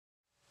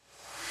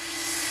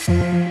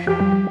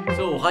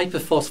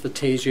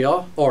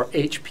hypophosphatasia, or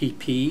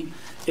HPP,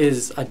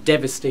 is a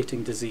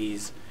devastating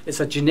disease. It's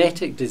a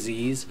genetic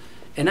disease,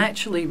 and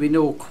actually we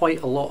know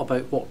quite a lot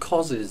about what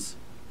causes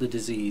the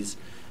disease.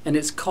 And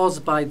it's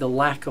caused by the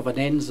lack of an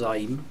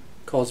enzyme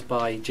caused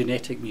by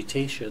genetic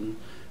mutation,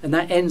 and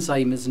that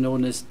enzyme is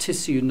known as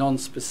tissue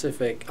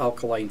non-specific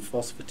alkaline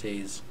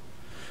phosphatase.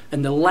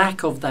 And the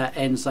lack of that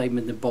enzyme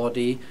in the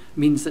body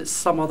means that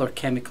some other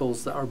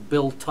chemicals that are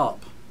built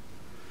up,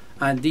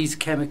 and these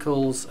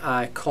chemicals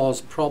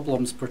cause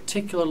problems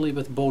particularly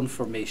with bone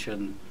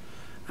formation,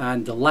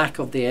 and the lack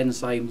of the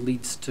enzyme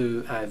leads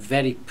to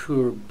very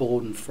poor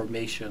bone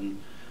formation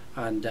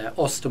and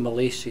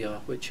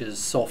osteomalacia, which is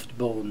soft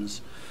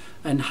bones.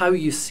 And how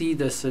you see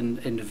this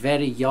in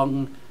very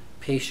young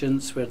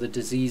patients where the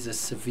disease is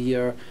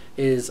severe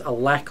is a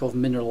lack of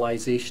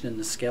mineralization in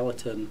the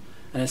skeleton.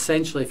 And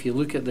essentially, if you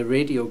look at the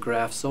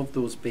radiographs of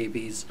those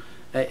babies,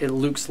 it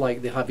looks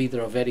like they have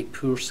either a very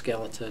poor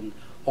skeleton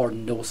or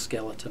no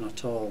skeleton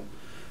at all.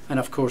 And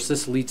of course,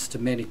 this leads to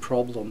many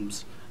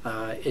problems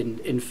in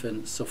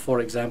infants. So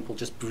for example,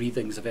 just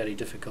breathing is very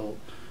difficult.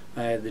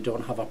 They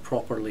don't have a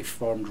properly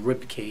formed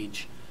rib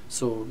cage,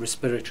 so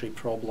respiratory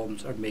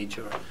problems are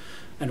major.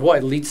 And what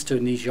it leads to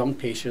in these young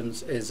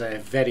patients is a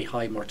very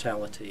high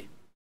mortality.